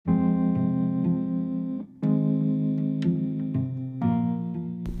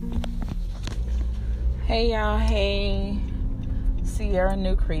Hey y'all, hey, Sierra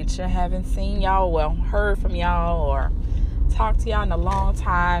New Creature. Haven't seen y'all, heard from y'all or talked to y'all in a long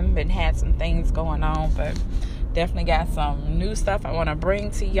time. Been had some things going on, but definitely got some new stuff I want to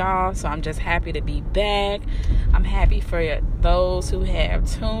bring to y'all. So I'm just happy to be back. I'm happy for those who have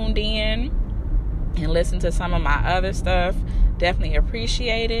tuned in and listened to some of my other stuff. Definitely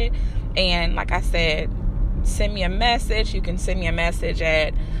appreciate it. And like I said, send me a message. You can send me a message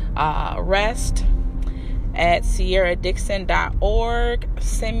at rest@sierradixon.org.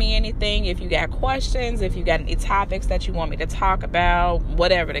 Send me anything. If you got questions, if you got any topics that you want me to talk about,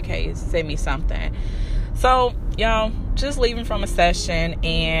 whatever the case, send me something. So, y'all, just leaving from a session,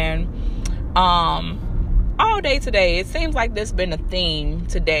 and all day today, it seems like there's been a theme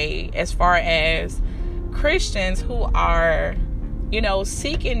today as far as Christians who are,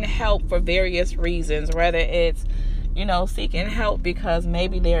 seeking help for various reasons, whether it's seeking help because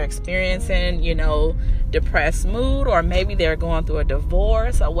maybe they're experiencing, depressed mood, or maybe they're going through a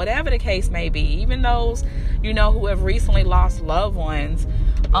divorce, or whatever the case may be. Even those, who have recently lost loved ones.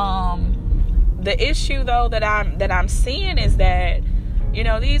 The issue, though, that I'm seeing is that,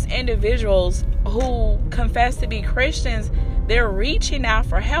 these individuals who confess to be Christians, they're reaching out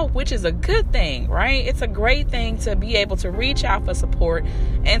for help, which is a good thing, right? It's a great thing to be able to reach out for support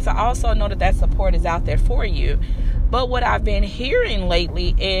and to also know that support is out there for you. But what I've been hearing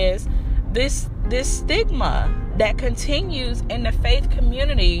lately is this stigma that continues in the faith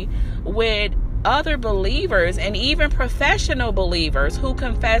community with other believers and even professional believers who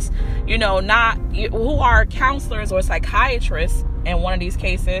confess, who are counselors or psychiatrists in one of these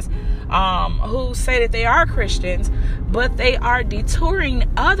cases, who say that they are Christians, but they are detouring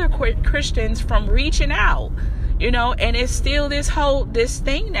other Christians from reaching out, and it's still this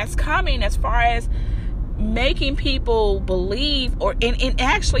thing that's coming as far as making people believe, or in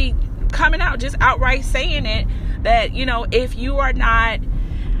actually coming out, just outright saying it, that,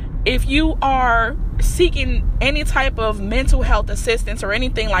 if you are seeking any type of mental health assistance or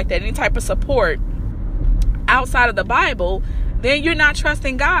anything like that, any type of support outside of the Bible, then you're not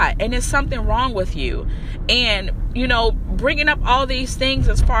trusting God, and there's something wrong with you. And, bringing up all these things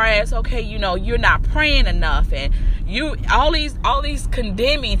as far as, okay, you're not praying enough, and all these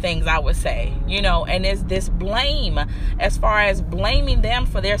condemning things, I would say, and it's this blame as far as blaming them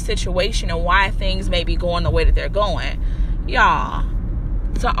for their situation and why things may be going the way that they're going. Y'all,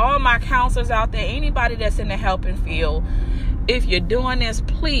 to all my counselors out there, anybody that's in the helping field, if you're doing this,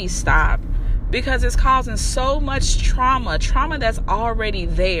 please stop. Because it's causing so much trauma that's already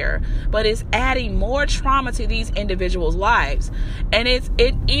there, but it's adding more trauma to these individuals' lives. And it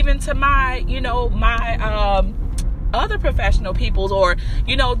even to my, my other professional peoples, or,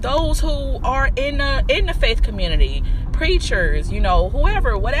 those who are in the faith community, preachers,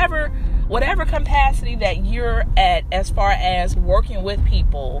 whoever, whatever capacity that you're at as far as working with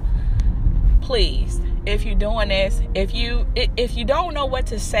people, please, if you're doing this, if you don't know what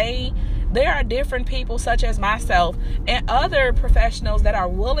to say, there are different people such as myself and other professionals that are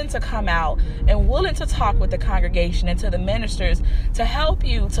willing to come out and willing to talk with the congregation and to the ministers to help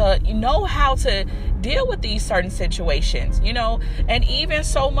you to know how to deal with these certain situations, and even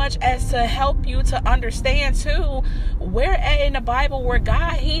so much as to help you to understand too, where in the Bible where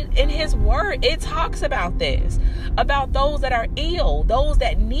God, in his word, it talks about this, about those that are ill, those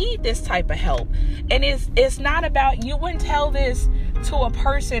that need this type of help. And it's not about, you wouldn't tell this to a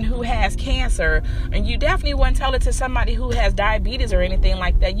person who has cancer, and you definitely wouldn't tell it to somebody who has diabetes or anything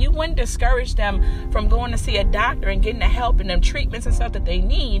like that. You wouldn't discourage them from going to see a doctor and getting the help and them treatments and stuff that they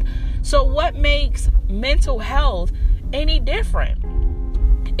need. So what makes mental health any different?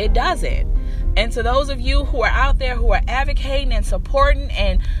 It doesn't. And to those of you who are out there who are advocating and supporting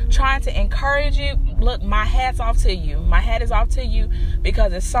and trying to encourage you, look, my hat's off to you. My hat is off to you,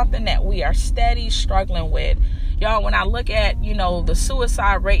 because it's something that we are steady struggling with. Y'all, when I look at, the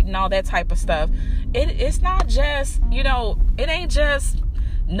suicide rate and all that type of stuff, it's not just, it ain't just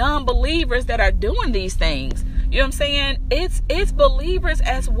non-believers that are doing these things. You know what I'm saying? It's believers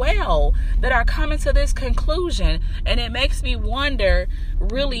as well that are coming to this conclusion. And it makes me wonder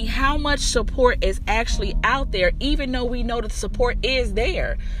really how much support is actually out there, even though we know that the support is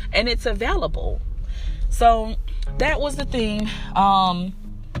there and it's available. So that was the theme. And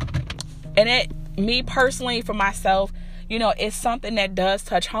me personally, for myself, it's something that does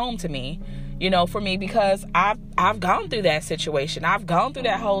touch home to me, for me, because I've gone through that situation. I've gone through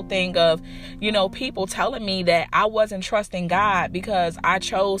that whole thing of, people telling me that I wasn't trusting God because I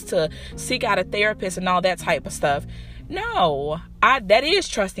chose to seek out a therapist and all that type of stuff. No, that is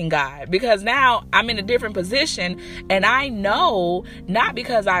trusting God, because now I'm in a different position, and I know, not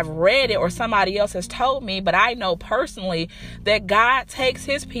because I've read it or somebody else has told me, but I know personally that God takes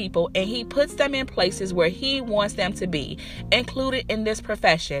his people and he puts them in places where he wants them to be, included in this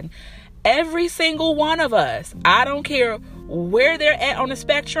profession. Every single one of us, I don't care where they're at on the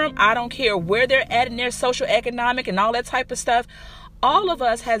spectrum, I don't care where they're at in their social, economic, and all that type of stuff, all of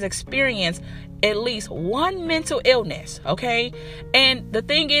us has experienced at least one mental illness, okay? And the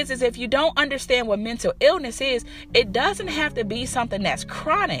thing is if you don't understand what mental illness is, it doesn't have to be something that's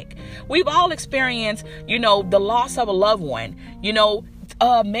chronic. We've all experienced, the loss of a loved one,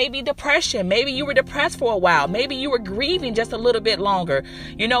 maybe depression. Maybe you were depressed for a while. Maybe you were grieving just a little bit longer.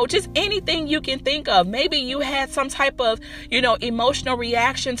 Just anything you can think of. Maybe you had some type of, emotional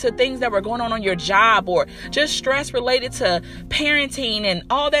reaction to things that were going on your job, or just stress related to parenting and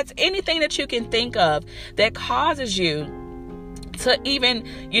all that's anything that you can think of that causes you to even,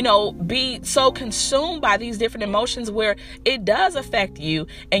 be so consumed by these different emotions where it does affect you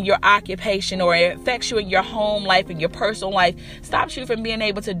and your occupation, or it affects you in your home life and your personal life, stops you from being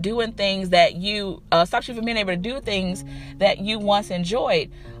able to do things that you once enjoyed.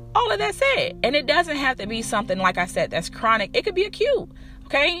 All of that said, and it doesn't have to be something, like I said, that's chronic. It could be acute.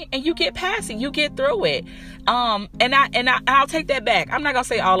 Okay. And you get past it, you get through it. And I'll take that back. I'm not going to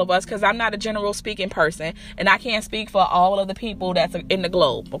say all of us, because I'm not a general speaking person, and I can't speak for all of the people that's in the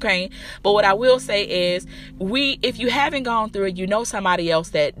globe. Okay. But what I will say is, if you haven't gone through it, somebody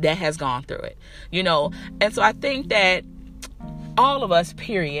else that has gone through it, and so I think that all of us,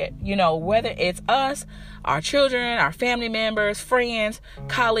 period, whether it's us, our children, our family members, friends,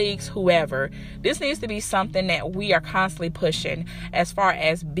 colleagues, whoever, this needs to be something that we are constantly pushing, as far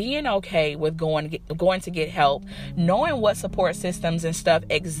as being okay with going to get help, knowing what support systems and stuff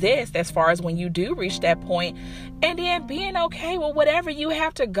exist as far as when you do reach that point, and then being okay with whatever you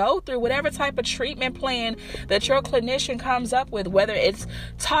have to go through, whatever type of treatment plan that your clinician comes up with, whether it's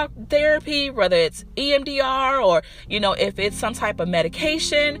talk therapy, whether it's EMDR, or, if it's some type of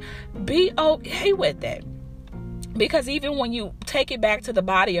medication, be okay with it. Because even when you take it back to the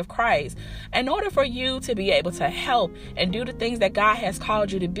body of Christ, in order for you to be able to help and do the things that God has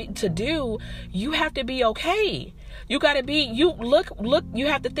called you to do, you have to be okay. You got to be, you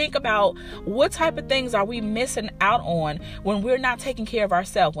have to think about what type of things are we missing out on when we're not taking care of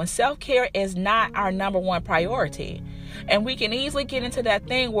ourselves, when self-care is not our number one priority. And we can easily get into that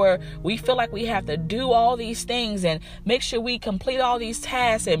thing where we feel like we have to do all these things and make sure we complete all these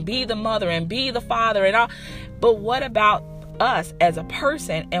tasks and be the mother and be the father and all. But what about us as a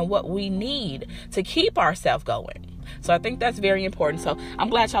person and what we need to keep ourselves going? So I think that's very important. So I'm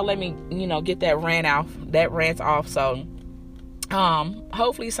glad y'all let me, get that rant off. So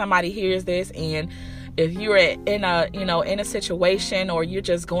hopefully somebody hears this, and if you're in a situation, or you're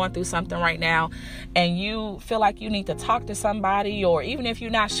just going through something right now and you feel like you need to talk to somebody, or even if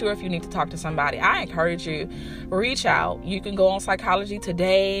you're not sure if you need to talk to somebody, I encourage you, reach out. You can go on Psychology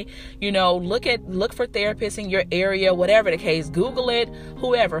Today, look for therapists in your area, whatever the case, Google it,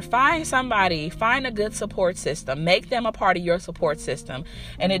 whoever, find somebody, find a good support system, make them a part of your support system.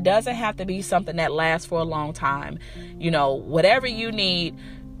 And it doesn't have to be something that lasts for a long time. Whatever you need,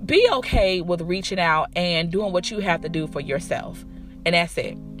 be okay with reaching out and doing what you have to do for yourself. And that's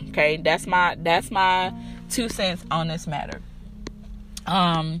it. Okay. That's my 2 cents on this matter.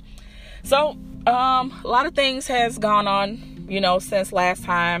 So a lot of things has gone on, since last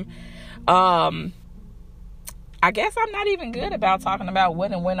time. I guess I'm not even good about talking about what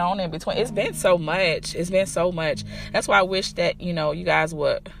went on in between. It's been so much. That's why I wish that, you guys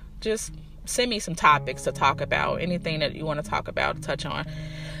would just send me some topics to talk about, anything that you want to talk about, touch on.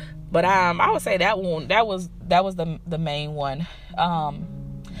 But I would say that was the main one. I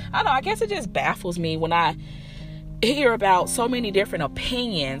don't know, I guess it just baffles me when I hear about so many different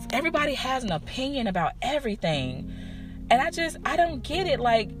opinions. Everybody has an opinion about everything. And I don't get it.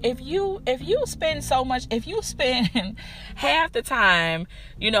 Like, if you spend half the time,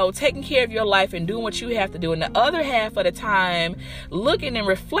 taking care of your life and doing what you have to do, and the other half of the time looking and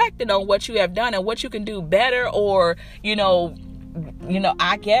reflecting on what you have done and what you can do better, or,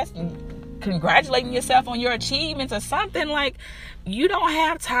 I guess congratulating yourself on your achievements or something, like, you don't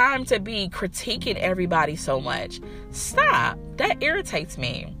have time to be critiquing everybody so much. Stop. That irritates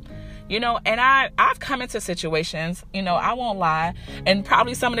me. And I've come into situations, I won't lie, and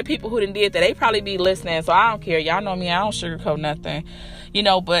probably some of the people who done did that, they probably be listening, so I don't care. Y'all know me, I don't sugarcoat nothing,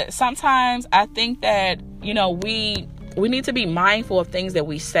 but sometimes I think that, we we need to be mindful of things that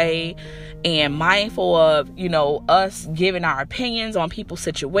we say, and mindful of, us giving our opinions on people's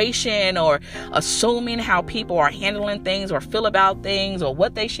situation, or assuming how people are handling things or feel about things or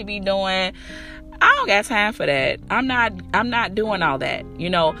what they should be doing. I don't got time for that. I'm not doing all that.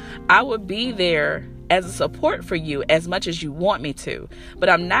 I would be there as a support for you as much as you want me to, but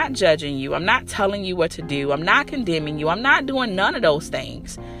I'm not judging you. I'm not telling you what to do. I'm not condemning you. I'm not doing none of those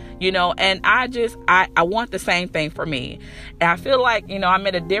things. And I want the same thing for me. And I feel like, I'm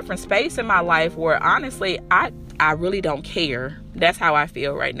at a different space in my life where honestly, I really don't care. That's how I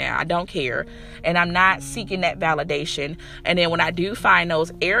feel right now. I don't care. And I'm not seeking that validation. And then when I do find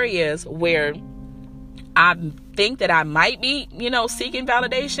those areas where I think that I might be, seeking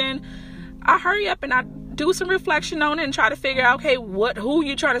validation, I hurry up and I do some reflection on it and try to figure out, okay, who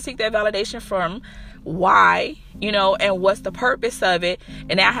you trying to seek that validation from? Why, and what's the purpose of it?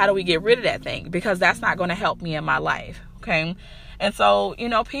 And now how do we get rid of that thing? Because that's not going to help me in my life. Okay. And so,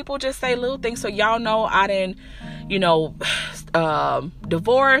 people just say little things. So y'all know I didn't,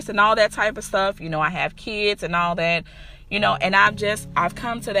 divorce and all that type of stuff. I have kids and all that, and I've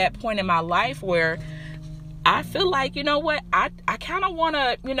come to that point in my life where I feel like, I kind of want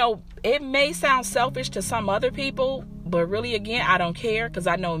to, it may sound selfish to some other people, but really, again, I don't care, because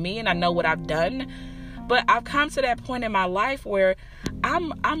I know me and I know what I've done. But I've come to that point in my life where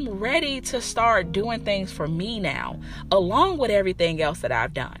I'm ready to start doing things for me now, along with everything else that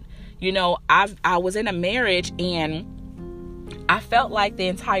I've done. I was in a marriage, and I felt like the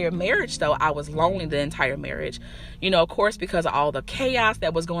entire marriage, though, I was lonely the entire marriage. Of course, because of all the chaos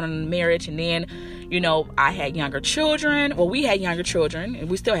that was going on in the marriage. And then, I had younger children. Well, we had younger children, and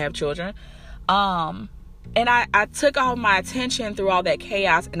we still have children. And I took all my attention through all that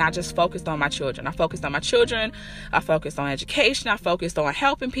chaos, and I just focused on my children. I focused on my children. I focused on education. I focused on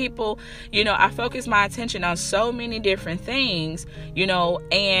helping people. I focused my attention on so many different things,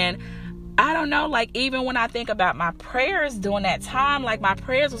 and I don't know, like, even when I think about my prayers during that time, like, my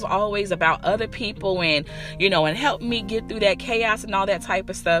prayers was always about other people and, and help me get through that chaos and all that type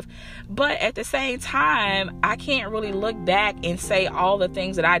of stuff. But at the same time, I can't really look back and say all the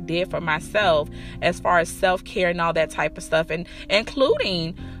things that I did for myself as far as self-care and all that type of stuff, and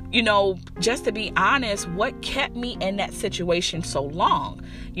including, just to be honest, what kept me in that situation so long.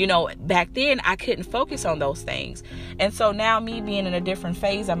 Back then I couldn't focus on those things. And so now, me being in a different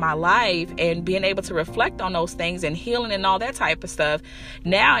phase of my life and being able to reflect on those things and healing and all that type of stuff,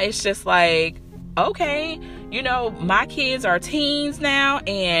 now it's just like, okay, my kids are teens now,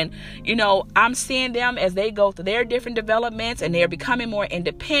 and, I'm seeing them as they go through their different developments, and they're becoming more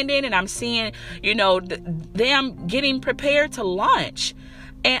independent, and I'm seeing, them getting prepared to launch.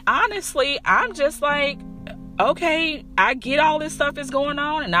 And honestly, I'm just like, okay, I get all this stuff is going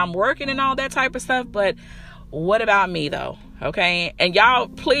on, and I'm working and all that type of stuff, but what about me though? Okay. And y'all,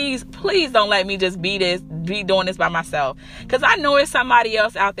 please don't let me just be doing this by myself. Because I know it's somebody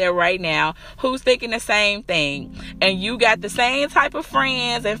else out there right now who's thinking the same thing. And you got the same type of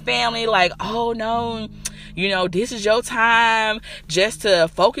friends and family like, oh no, this is your time just to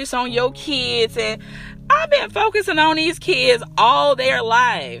focus on your kids. And I've been focusing on these kids all their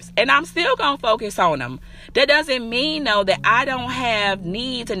lives, and I'm still going to focus on them. That doesn't mean, though, that I don't have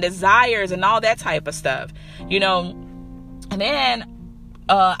needs and desires and all that type of stuff, And then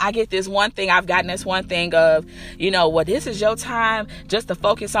I get this one thing, I've gotten this one thing of, well, this is your time just to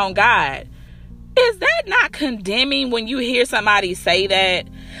focus on God. Is that not condemning when you hear somebody say that?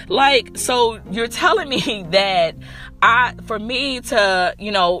 Like, so you're telling me that for me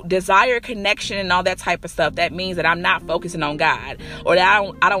to, desire connection and all that type of stuff, that means that I'm not focusing on God, or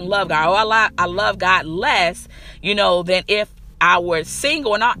that I don't love God, or I love God less, than if I were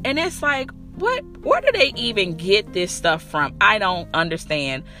single and it's like, where do they even get this stuff from? I don't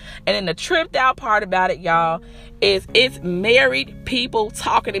understand. And then the tripped out part about it, y'all, is it's married people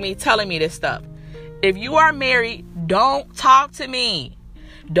talking to me, telling me this stuff. If you are married, don't talk to me.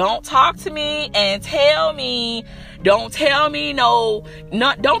 Don't talk to me and tell me, don't tell me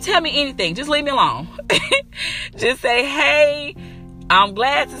don't tell me anything. Just leave me alone. Just say, hey, I'm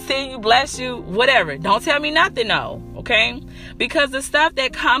glad to see you, bless you, whatever. Don't tell me nothing, no, okay? Because the stuff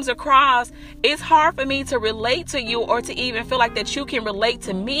that comes across, it's hard for me to relate to you, or to even feel like that you can relate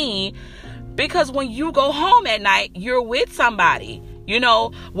to me, because when you go home at night, you're with somebody.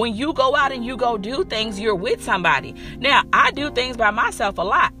 When you go out and you go do things, you're with somebody. Now, I do things by myself a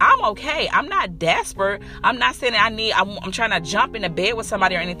lot. I'm okay. I'm not desperate. I'm not saying I'm trying to jump into bed with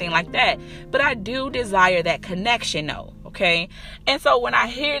somebody or anything like that. But I do desire that connection, though. Okay. And so when I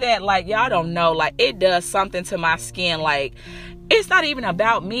hear that, like, y'all don't know, like, it does something to my skin. Like, it's not even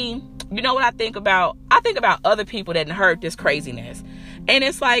about me. you know what I think about? I think about other people that heard this craziness. And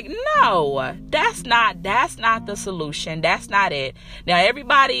it's like, no, that's not the solution. That's not it. Now,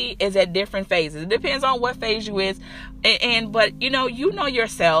 everybody is at different phases. It depends on what phase you is. But you know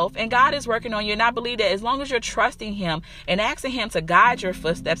yourself, and God is working on you. And I believe that as long as you're trusting him and asking him to guide your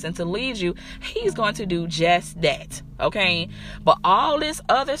footsteps and to lead you, he's going to do just that. Okay. But all this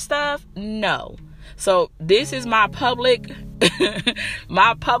other stuff, no. So this is my public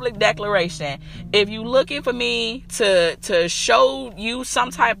declaration. If you looking for me to show you some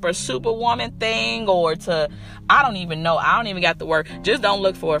type of superwoman thing, or to, I don't even got the word. Just don't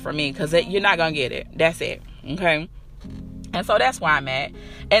look for it from me, because you're not going to get it. That's it. Okay. And so that's where I'm at.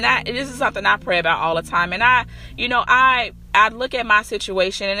 And this is something I pray about all the time. And I look at my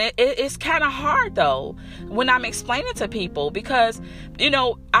situation, and it's kind of hard though when I'm explaining to people, because,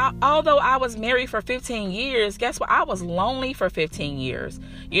 although I was married for 15 years, guess what? I was lonely for 15 years,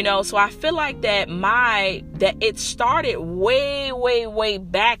 so I feel like that it started way, way, way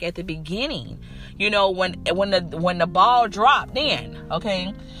back at the beginning, when the ball dropped in.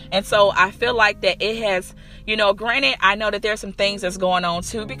 Okay. And so I feel like that it has, granted, I know that there's some things that's going on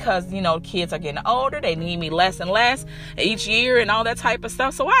too, because, kids are getting older. They need me less and less each year and all that type of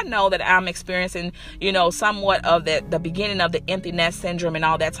stuff. So I know that I'm experiencing, somewhat of the beginning of the empty nest syndrome and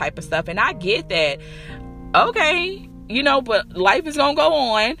all that type of stuff. And I get that. Okay. But life is going to go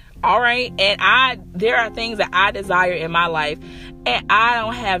on. All right. And there are things that I desire in my life, and I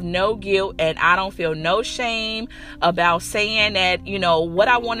don't have no guilt, and I don't feel no shame about saying that, what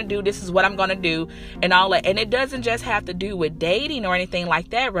I want to do, this is what I'm going to do, and all that. And it doesn't just have to do with dating or anything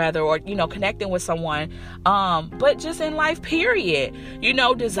like that, rather, or, connecting with someone, but just in life, period,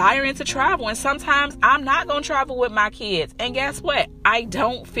 desiring to travel. And sometimes I'm not going to travel with my kids. And guess what? I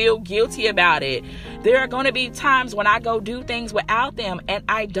don't feel guilty about it. There are going to be times when I go do things without them, and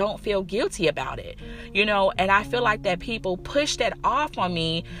I don't feel guilty about it, and I feel like that people push that off on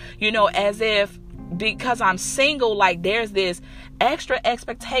me, as if because I'm single, like there's this extra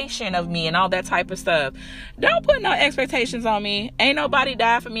expectation of me and all that type of stuff. Don't put no expectations on me. Ain't nobody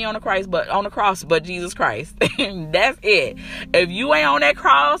died for me on the cross but Jesus Christ. That's it. If you ain't on that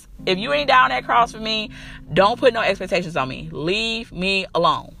cross, if you ain't down that cross for me, don't put no expectations on me. Leave me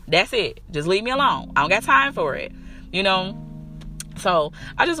alone. That's it. Just leave me alone. I don't got time for it. So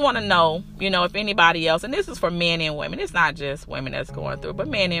I just want to know, if anybody else, and this is for men and women, it's not just women that's going through, but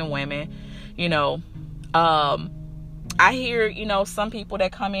men and women, I hear, some people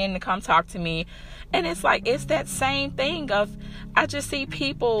that come in and come talk to me, and it's like, it's that same thing of, I just see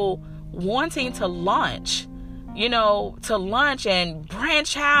people wanting to launch and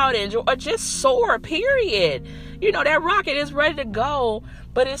branch out or just soar, period. That rocket is ready to go,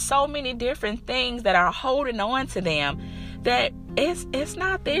 but it's so many different things that are holding on to them that it's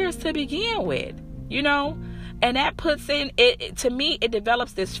not theirs to begin with, and that puts in it, to me, it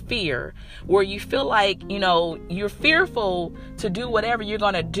develops this fear where you feel like, you're fearful to do whatever you're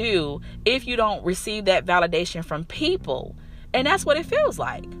going to do if you don't receive that validation from people. And that's what it feels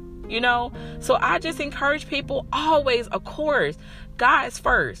like, so I just encourage people always, of course, God is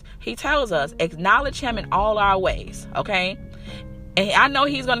first. He tells us, acknowledge him in all our ways. Okay. And I know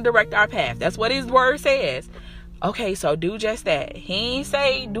he's going to direct our path. That's what his word says. Okay, so do just that. He ain't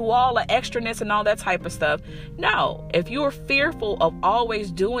say do all the extraness and all that type of stuff. No, if you are fearful of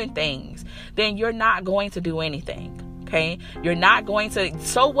always doing things, then you're not going to do anything. Okay, you're not going to.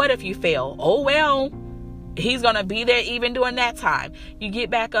 So what if you fail? Oh, well, he's going to be there even during that time. You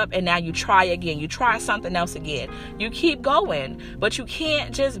get back up and now you try again. You try something else again. You keep going, but you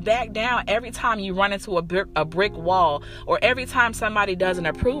can't just back down every time you run into a brick wall, or every time somebody doesn't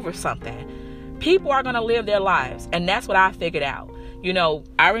approve of something. People are going to live their lives. And that's what I figured out.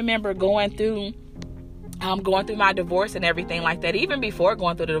 I remember going through my divorce and everything like that. Even before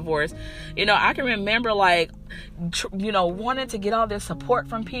going through the divorce, I can remember wanting to get all this support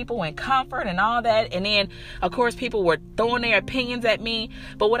from people and comfort and all that. And then, of course, people were throwing their opinions at me.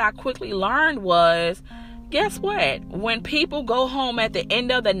 But what I quickly learned was, guess what? When people go home at the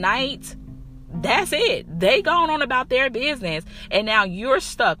end of the night, that's it. They gone on about their business, and now you're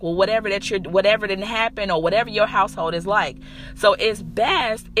stuck with whatever didn't happen or whatever your household is like. So it's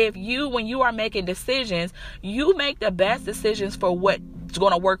best if when you are making decisions, you make the best decisions for what's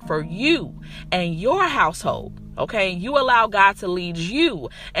going to work for you and your household. Okay, you allow God to lead you,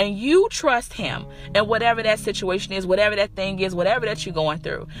 and you trust him in whatever that situation is, whatever that thing is, whatever that you're going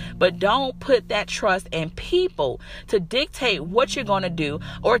through. But don't put that trust in people to dictate what you're going to do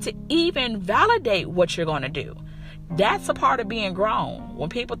or to even validate what you're going to do. That's a part of being grown. When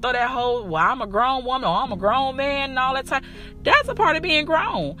people throw that whole, well, I'm a grown woman or I'm a grown man and all that time, that's a part of being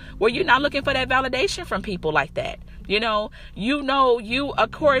grown, where you're not looking for that validation from people like that. Of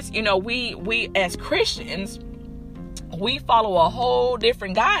course, we as Christians, we follow a whole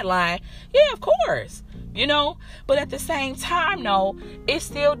different guideline. Yeah, of course. But at the same time, no, it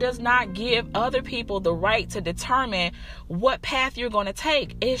still does not give other people the right to determine what path you're going to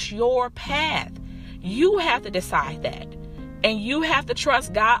take. It's your path. You have to decide that. And you have to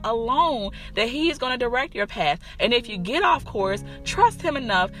trust God alone that He is going to direct your path. And if you get off course, trust Him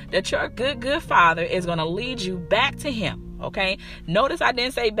enough that your good Father is going to lead you back to Him. Okay? Notice I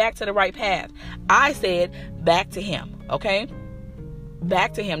didn't say back to the right path. I said back to Him. Okay?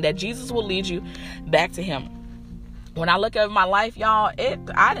 Back to Him. That Jesus will lead you back to Him. When I look at my life, y'all,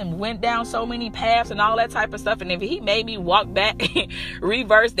 I done went down so many paths and all that type of stuff. And if He made me walk back,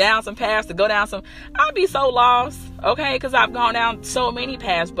 reverse down some paths to go down some, I'd be so lost, okay? Because I've gone down so many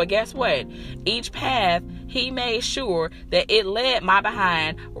paths. But guess what? Each path, He made sure that it led my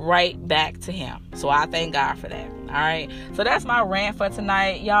behind right back to Him. So I thank God for that. All right. So that's my rant for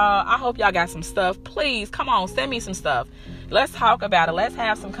tonight, y'all. I hope y'all got some stuff. Please, come on, send me some stuff. Let's talk about it. Let's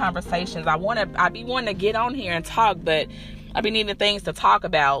have some conversations. I be wanting to get on here and talk, but I be needing things to talk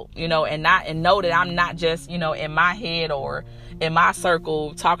about, and know that I'm not just, in my head or in my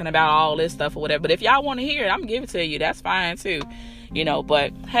circle talking about all this stuff or whatever. But if y'all want to hear it, I'm gonna give it to you. That's fine too.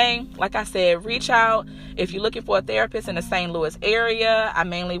 But hey, like I said, reach out. If you're looking for a therapist in the St. Louis area, I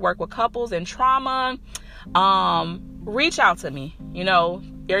mainly work with couples and trauma. Reach out to me,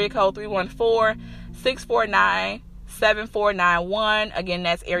 area code 314-649-7491. Again,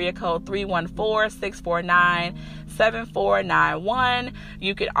 that's area code 314-649-7491.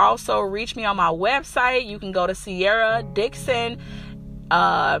 You can also reach me on my website. You can go to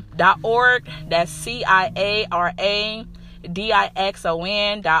CiaraDixon.org. That's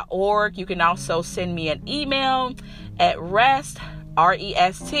CiaraDixon.org. You can also send me an email at rest,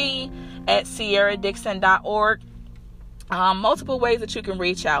 REST, at CiaraDixon.org. Multiple ways that you can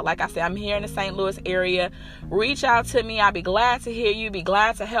reach out. Like I said, I'm here in the St. Louis area. Reach out to me. I'll be glad to hear you. Be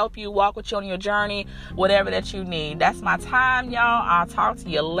glad to help you, walk with you on your journey, whatever that you need. That's my time, y'all. I'll talk to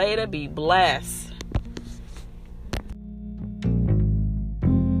you later. Be blessed.